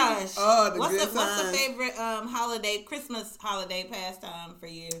my gosh! Oh, what's the favorite Christmas holiday pastime for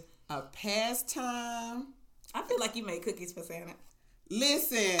you? A pastime? I feel like you made cookies for Santa.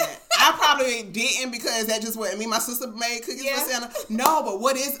 Listen, I probably didn't, because that just wasn't me. My sister made cookies for Santa. No, but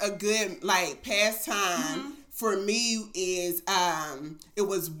what is a good, like, pastime for me is it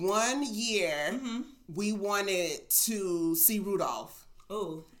was one year we wanted to see Rudolph.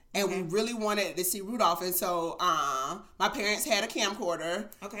 Oh. And we really wanted to see Rudolph. And so my parents had a camcorder.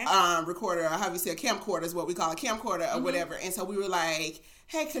 Okay. Recorder, or how you say, a camcorder is what we call a camcorder or whatever. And so we were like,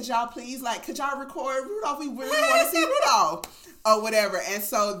 hey, could y'all record Rudolph? We really want to see Rudolph or whatever. And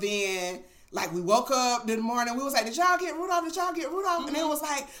so then, like, we woke up in the morning. We was like, did y'all get Rudolph? And it was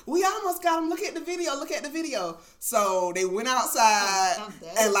like, we almost got him. Look at the video. So they went outside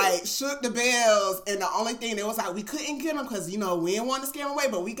and, like, shook the bells. And the only thing, they was like, we couldn't get him because, we didn't want to scare him away,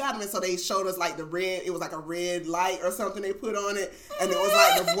 but we got him. And so they showed us, like, it was like a red light or something they put on it. And it was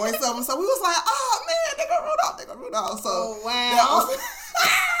like the voice of him. So we was like, oh, man, they got Rudolph. So wow. That was...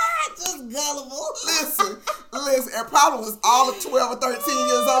 Just gullible. Listen, and probably was all of 12 or 13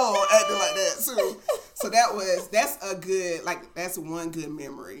 years old acting like that too. So that's one good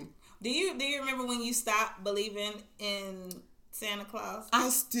memory. Do you remember when you stopped believing in Santa Claus? I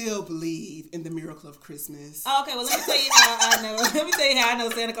still believe in the miracle of Christmas. Oh, okay, well, let me tell you how I know. Let me tell you how I know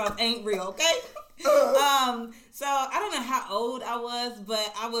Santa Claus ain't real, okay? So I don't know how old I was,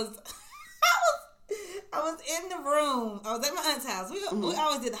 but I was in the room. I was at my aunt's house. We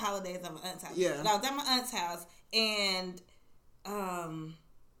always did the holidays at my aunt's house. Yeah. But I was at my aunt's house, and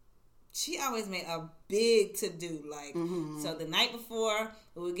she always made a big to-do. Like, so the night before,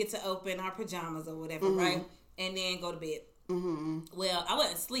 we would get to open our pajamas or whatever, right? And then go to bed. Well, I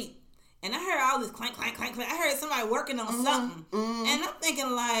wasn't asleep. And I heard all this clank, clank, clank, clank. I heard somebody working on something. And I'm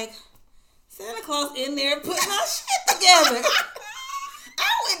thinking, like, Santa Claus in there putting our shit together. I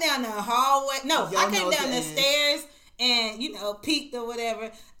went down the hallway. No, I came down the stairs and, peeked or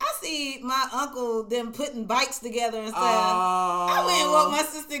whatever. I see my uncle them putting bikes together and stuff. I went and woke my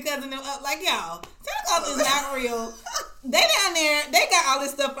sister and cousin them up like, y'all, Santa Claus is not real. They down there, they got all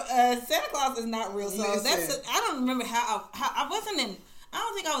this stuff for us. Santa Claus is not real. So I don't remember how I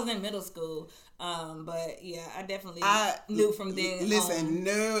don't think I was in middle school. But yeah, I definitely knew from then. Listen,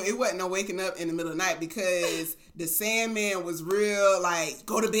 no, it wasn't no waking up in the middle of the night, because the Sandman was real, like,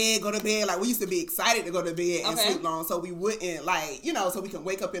 go to bed. Like, we used to be excited to go to bed and sleep long, so we wouldn't, like, so we can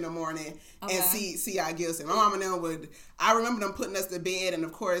wake up in the morning and see our gifts. And my mom and them I remember them putting us to bed, and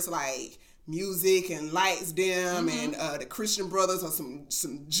of course, like, music and lights dim, and the Christian Brothers or some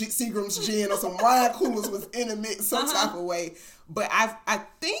Seagram's gin or some wine coolers was in the mix some type of way. But I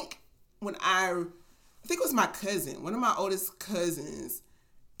think it was my cousin, one of my oldest cousins,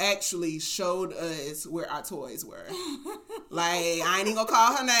 actually showed us where our toys were. Like, I ain't even gonna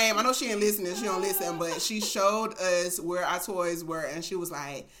call her name. I know she ain't listening. She don't listen. But she showed us where our toys were. And she was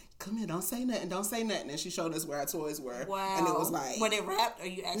like, come here, don't say nothing. And she showed us where our toys were. Wow. And it was like... Were they wrapped or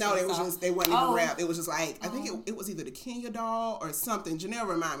you actually No, they wasn't even wrapped. It was just like, I think it was either the Kenya doll or something. Janelle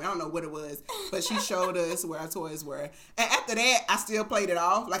reminded me. I don't know what it was. But she showed us where our toys were. And after that, I still played it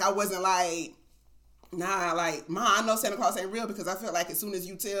off. Like, I wasn't like... Nah, like, Ma, I know Santa Claus ain't real because I feel like as soon as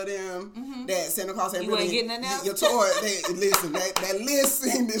you tell them that Santa Claus ain't real, you ain't getting that your toy, listen, that list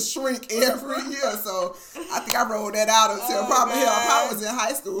seemed to shrink every year. So I think I rolled that out until probably I was in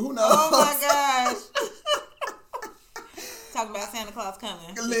high school. Who knows? Oh my gosh. Talking about Santa Claus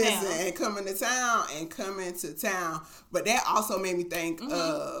coming. Listen, and coming to town. But that also made me think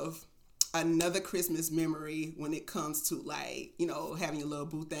of another Christmas memory when it comes to, like, you know, having your little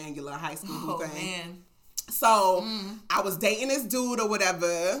boo thing, your little high school boo thing. Man. So I was dating this dude or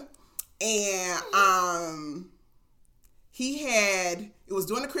whatever, and it was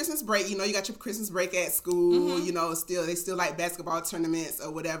during the Christmas break. You know, you got your Christmas break at school. You know, they still like basketball tournaments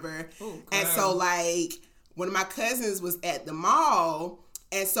or whatever. Ooh, and so, like, one of my cousins was at the mall.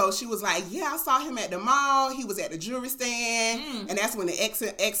 And so she was like, yeah, I saw him at the mall. He was at the jewelry stand. And that's when the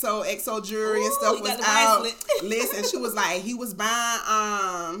XO jewelry and stuff was out. Listen, she was like, he was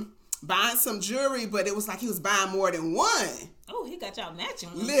buying some jewelry, but it was like he was buying more than one. Oh, he got y'all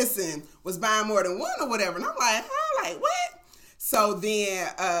matching ones. Listen, was buying more than one or whatever. And I'm like, huh? Like, what? So then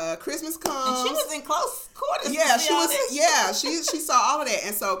Christmas comes. And she was in close quarters. Yeah, she was. Yeah, she saw all of that.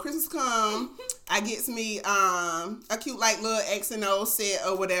 And so Christmas come, I gets me a cute like little X&O set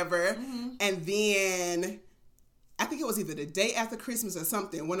or whatever. And then I think it was either the day after Christmas or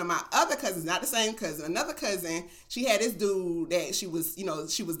something. One of my other cousins, not the same cousin, another cousin, she had this dude that she was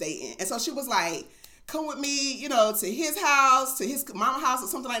dating. And so she was like, come with me, you know, to his house, to his mama house or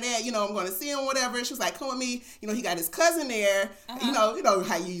something like that. You know, I'm going to see him, whatever. She was like, come with me. You know, he got his cousin there. You know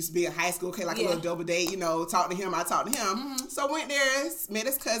how you used to be in high school, okay, like a little double date, you know, talk to him, I talk to him. So went there, met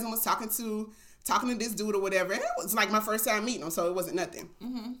his cousin, was talking to this dude or whatever. And it was like my first time meeting him, so it wasn't nothing.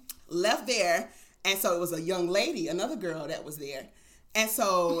 Left there, and so it was a young lady, another girl that was there. And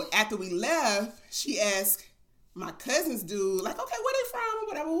so after we left, she asked my cousin's dude, like, okay, where they from?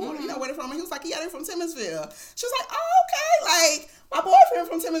 Whatever, you know, where they from? And he was like, yeah, they're from Timmonsville. She was like, oh, okay, like, my boyfriend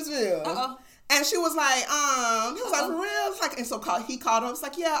from Timmonsville. And she was like, he was like, for real? Like, and so he called her. It was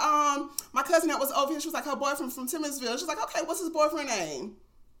like, yeah, my cousin that was over here, she was like, her boyfriend from Timmonsville. She was like, okay, what's his boyfriend name?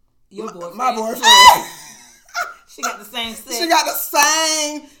 Your boyfriend. My boyfriend. She got the same set. She got the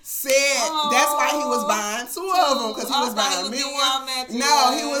same set. That's why he was buying two of them, because he was buying me one.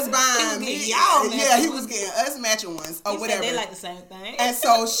 No, he was buying me. Yeah, he was getting us matching ones or whatever. They like the same thing. And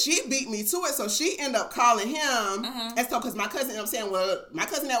so she beat me to it. So she ended up calling him. And so, because my cousin, you know what I'm saying, well, my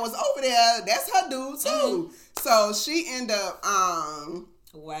cousin that was over there, that's her dude too. So she ended up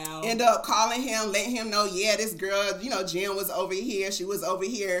end up calling him, letting him know, yeah, this girl, you know, Jen was over here. She was over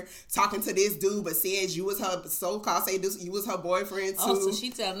here talking to this dude, but said you was her so-called, you was her boyfriend too. Oh, so she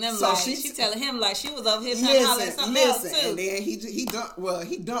telling them she telling him like she was over here trying to holler at something else too. And then he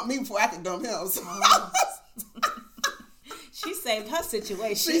dumped me before I could dump him. So she saved her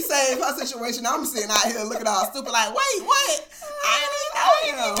situation. She saved her situation. I'm sitting out here looking all stupid like, wait, what? I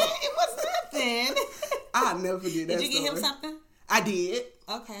didn't know him. It was nothing. I'll never forget that. Did you get him something? I did.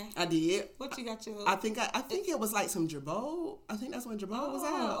 Okay. I did. What you got your? I think it was like some Jabot. I think that's when Jabot was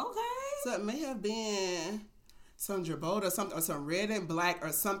out. Okay. So it may have been some Jabot or something, or some red and black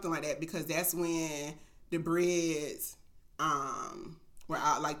or something like that, because that's when the breads were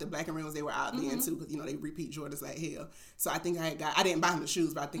out, like the black and reds, they were out then too, because you know they repeat Jordans like hell. So I think I didn't buy him the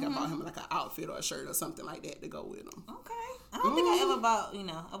shoes, but I think I bought him like an outfit or a shirt or something like that to go with him. Okay. I don't think I ever bought. You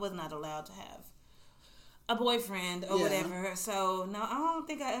know, I was not allowed to have a boyfriend or whatever. So no, I don't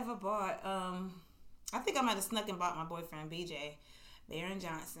think I ever bought. I think I might have snuck and bought my boyfriend BJ, Baron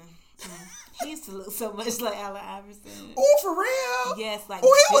Johnson. He used to look so much like Allen Iverson. Oh, for real? Yes, like he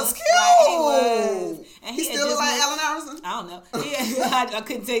was cute. Like he was. And he still look like Allen Iverson? I don't know. I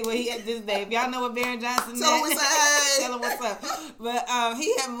couldn't tell you what he had this day. If y'all know what Baron Johnson is, tell him what's up. But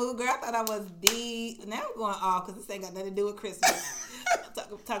he had moved. Girl, I thought I was now we're going off because this ain't got nothing to do with Christmas.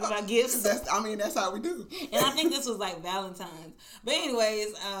 Talk about gifts. That's how we do. And I think this was like Valentine's. But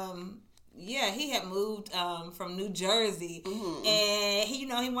anyways, he had moved from New Jersey, and he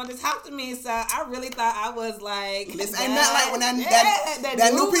wanted to talk to me. So I really thought I was like, this ain't not like when that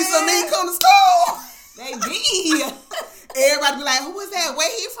new piece of meat come to school. They be. Everybody be like, who was that? Where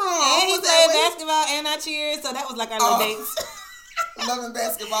he from? And he played basketball, and I cheered. So that was like our little dates. Loving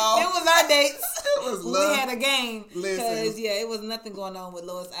basketball. It was our dates. It was love. We had a game. Because, it was nothing going on with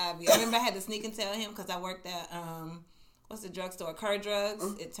Lois Ivy. I remember I had to sneak and tell him because I worked at what's the drugstore? Kerr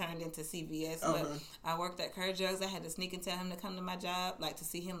Drugs. It turned into CVS. But I worked at Kerr Drugs. I had to sneak and tell him to come to my job, like to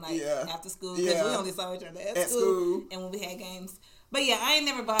see him after school, because we only saw each other at school and when we had games. But yeah, I ain't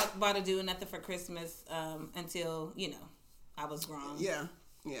never bought to do nothing for Christmas until I was grown. Yeah.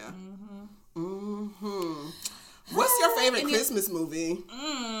 What's your favorite Christmas movie?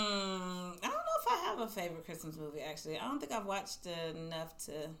 I don't know if I have a favorite Christmas movie, actually. I don't think I've watched enough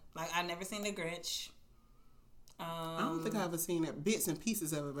to... I've never seen The Grinch. I don't think I've ever seen bits and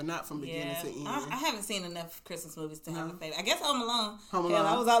pieces of it, but not from beginning to end. I haven't seen enough Christmas movies to have a favorite. I guess Home Alone. Hell,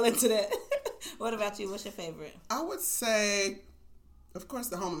 I was all into that. What about you? What's your favorite? I would say, of course,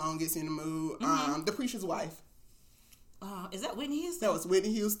 the Home Alone gets you in the mood. The Preacher's Wife. Is that Whitney Houston? That was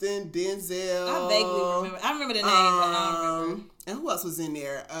Whitney Houston, Denzel. I vaguely remember. I remember the name, but I don't remember. And who else was in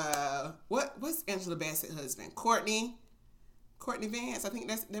there? What's Angela Bassett's husband? Courtney Vance. I think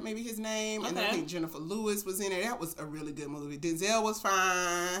that may be his name. Okay. And I think Jennifer Lewis was in there. That was a really good movie. Denzel was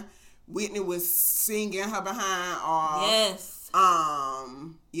fine. Whitney was singing her behind off. Yes.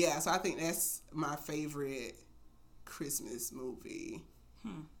 Yeah. So I think that's my favorite Christmas movie.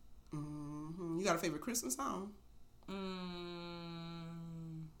 You got a favorite Christmas song? No.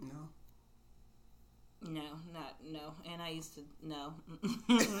 And I used to, no.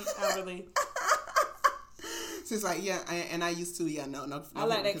 I really. So it's like, and I used to, no. I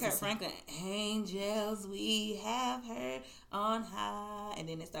like that Kurt Franklin. Angels, we have heard on high. And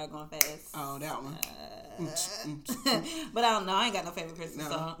then it started going fast. Oh, that one. But I don't know. I ain't got no favorite Christmas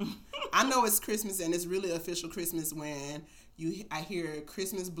song. I know it's Christmas, and it's really official Christmas when I hear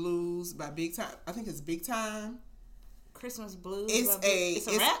Christmas Blues by Big Time. I think it's Big Time. Christmas Blues. It's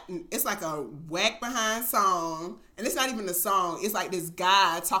a rap? It's like a whack behind song, and it's not even a song. It's like this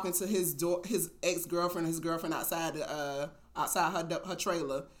guy talking to his ex-girlfriend, his girlfriend outside her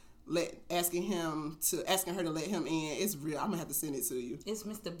trailer, asking her to let him in. It's real. I'm gonna have to send it to you. It's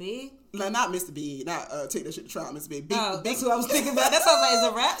Mr. Big? No, not Mr. Big. Not take that shit to trial, Mr. Big. That's what I was thinking about. That sounds like it's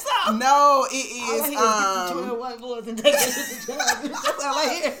a rap song. No, it is. All I hear is 12 white boys and take that shit to trial. That's all I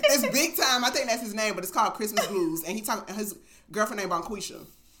hear. It's Big Time. I think that's his name, but it's called Christmas Blues, and his girlfriend named Bonquisha.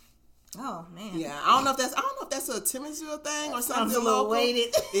 Oh man. Yeah, I don't know if that's a Timminsville thing or something. Sounds a little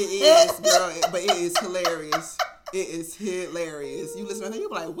weighted. It is, girl, but it is hilarious. It is hilarious. You listen to that, you'll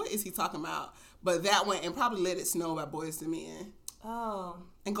be like, what is he talking about? But that one, and probably Let It Snow by Boyz II Men. Oh.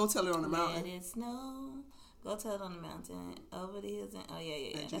 And Go Tell It on the Mountain. Let it snow. Go Tell It on the Mountain. Over the hills.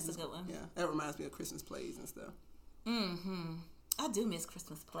 Yeah. That's a good one. Yeah, that reminds me of Christmas plays and stuff. I do miss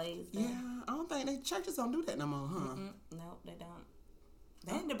Christmas plays, though. Yeah, I don't think churches don't do that no more, huh? No, they don't.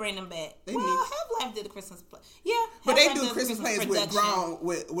 They need to bring them back. Half-Life did a Christmas play. Yeah. But they do Christmas plays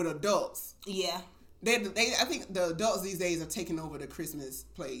with adults. Yeah. I think the adults these days are taking over the Christmas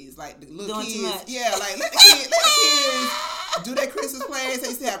plays. Like the little doing kids. Too much. Yeah, like let the kids do their Christmas plays. They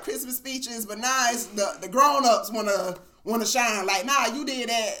used to have Christmas speeches, but now it's the grown-ups wanna shine. Like, nah, you did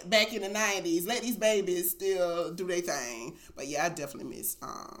that back in the 90s. Let these babies still do their thing. But yeah, I definitely miss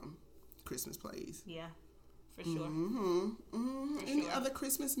Christmas plays. Yeah. For sure. For Any other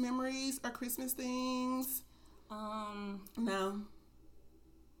Christmas memories or Christmas things? No.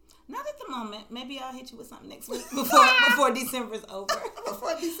 Not at the moment. Maybe I'll hit you with something next week before December's over.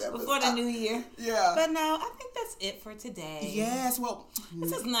 Before the new year. Yeah. But no, I think that's it for today. Yes. Well,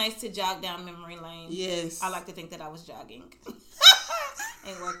 this is nice to jog down memory lane. Yes. I like to think that I was jogging.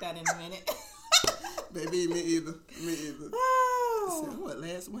 Ain't worked out in a minute. Baby, me either. Oh. So, what,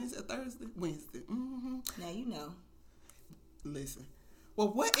 last Wednesday, Thursday? Wednesday. Now you know. Listen. Well,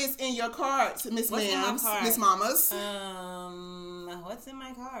 what is in your cart, Miss Ma'ams, Miss Mamas? What's in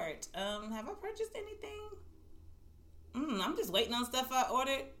my cart? Have I purchased anything? I'm just waiting on stuff I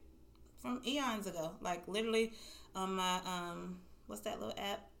ordered from eons ago. Like literally on my what's that little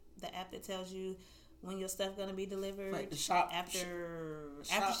app? The app that tells you when your stuff gonna be delivered. Like the shop after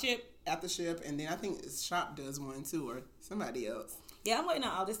ship, and then I think Shop does one too, or somebody else. Yeah, I'm waiting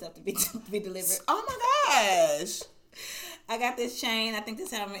on all this stuff to be delivered. Oh my gosh. I got this chain. I think this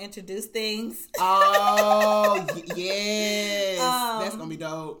is how I'm gonna introduce things. Oh yes, that's gonna be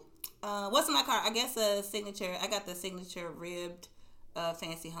dope. What's in my cart? I guess a signature. I got the signature ribbed,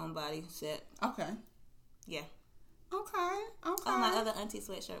 fancy homebody set. Okay. Yeah. Okay. My other auntie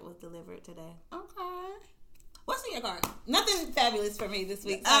sweatshirt was delivered today. Okay. What's in your cart? Nothing fabulous for me this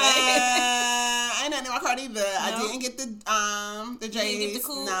week. Ain't nothing in my cart either. No? I didn't get the J's. You didn't get the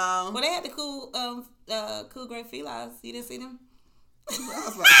cool. No. Well, they had the cool gray felines. You didn't see them? I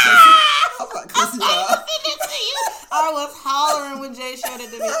was like, I was hollering when Jay showed it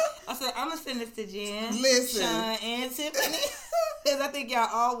to me. I said, I'm gonna send this to Jen, Listen, Sean, and Tiffany. Because I think y'all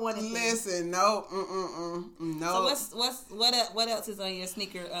all wanted them. Listen, no. No. So what else is on your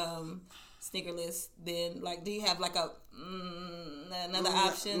sneaker list then? Like, do you have like another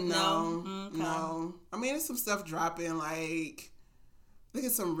option? No. I mean, there's some stuff dropping, like, look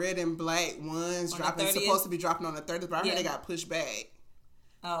at some red and black ones dropping. Supposed to be dropping on the 30th, but I heard they got pushed back.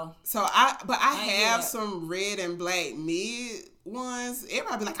 Oh. So I have some red and black mid ones.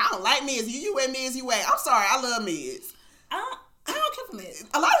 Everybody be like, I don't like mids. You wear mids, you wear. I'm sorry, I love mids. I don't care for mids.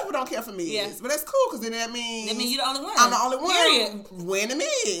 A lot of people don't care for mids, but that's cool because then that means you're the only one. I'm the only one wearing the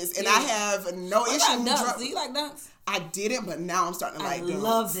mids, and I have no issue. Dunks? Do you like dunks? I didn't, but now I'm starting to like dunks. I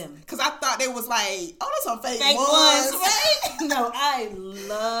love them. Because I thought they was like, oh, that's some fake ones. Right? No, I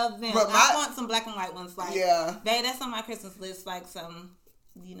love them. I want some black and white ones. Like, that's on my Christmas list, like some...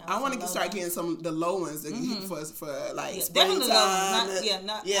 You know, I want to start getting the low ones for like springtime. I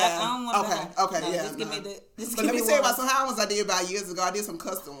don't want Just give me the. But let me tell you about some high ones I did about years ago. I did some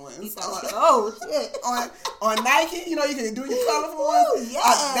custom ones. Shit! on Nike, you know, you can do your colorful ones. Yeah,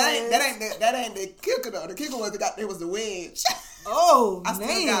 that ain't the kicker though. The kicker was it was the wedge. I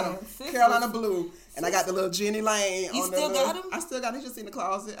still got them. Carolina blue. And I got the little Jenny Lane on the... You still got them? I still got them. Just in the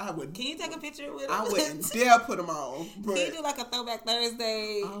closet. I wouldn't... Can you take a picture with them? I wouldn't dare put them on. But, can you do like a Throwback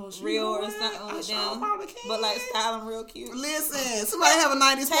Thursday reel or something with them? But like style them real cute. Listen, somebody have a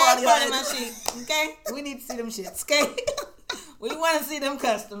 90s party. Part of my shit, okay? We need to see them shits, okay? We want to see them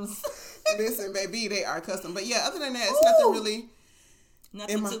customs. Listen, baby, they are custom. But yeah, other than that, it's nothing really...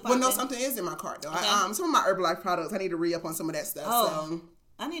 something is in my cart though. Okay. Some of my Herbalife products, I need to re-up on some of that stuff. So...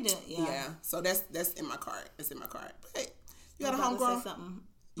 I need to, yeah. So that's in my cart. It's in my cart. But hey, you got a homegirl?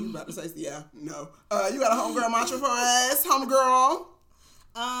 You about to say, no. You got a homegirl mantra for us, homegirl?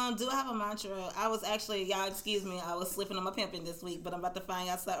 Do I have a mantra? I was actually, y'all excuse me, I was slipping on my pimping this week, but I'm about to find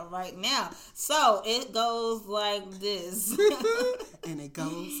out something right now. So it goes like this. And it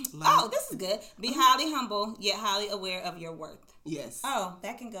goes like... Oh, this is good. Be highly humble, yet highly aware of your worth. Yes. Oh,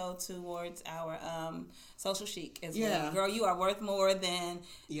 that can go towards our social chic as well. Girl, you are worth more than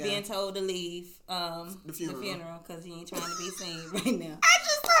being told to leave the funeral because you ain't trying to be seen right now. I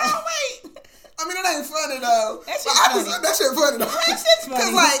just can't wait. I mean, it ain't funny though. That shit funny though. That shit's funny.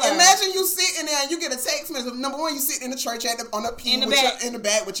 Because like, imagine you sitting there and you get a text message. Number one, you sitting in the church on the pew in the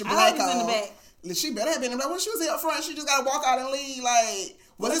back with your black on. In the back. She better have been in the back. When she was up front, she just gotta walk out and leave. Like,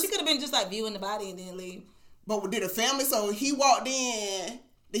 she could have been just like viewing the body and then leave. But did the family? So he walked in.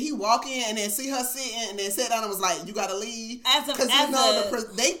 Did he walk in and then see her sitting and then sat down and was like, "You gotta leave"? Because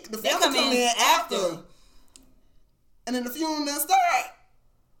the family come in after. And then the funeral didn't start.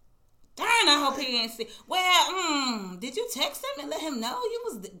 Darn! I hope he didn't see. Well, did you text him and let him know you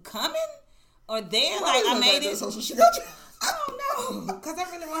was coming or there? Like I made it. I don't know, because I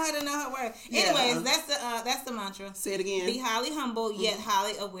really want her to know her worth. Yeah. Anyways, that's the mantra. Say it again. Be highly humble, yet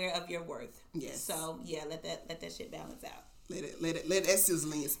highly aware of your worth. Yes. So yeah, let that shit balance out. Let that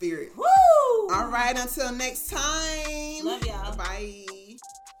sizzle in your spirit. Woo! All right, until next time. Love y'all. Bye.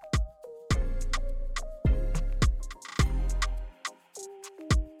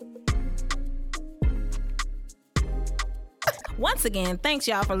 Once again, thanks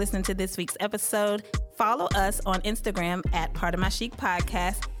y'all for listening to this week's episode. Follow us on Instagram at Part of My Chic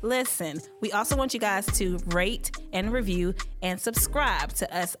Podcast. Listen, we also want you guys to rate and review and subscribe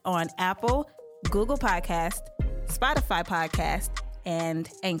to us on Apple, Google Podcast, Spotify Podcast, and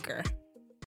Anchor.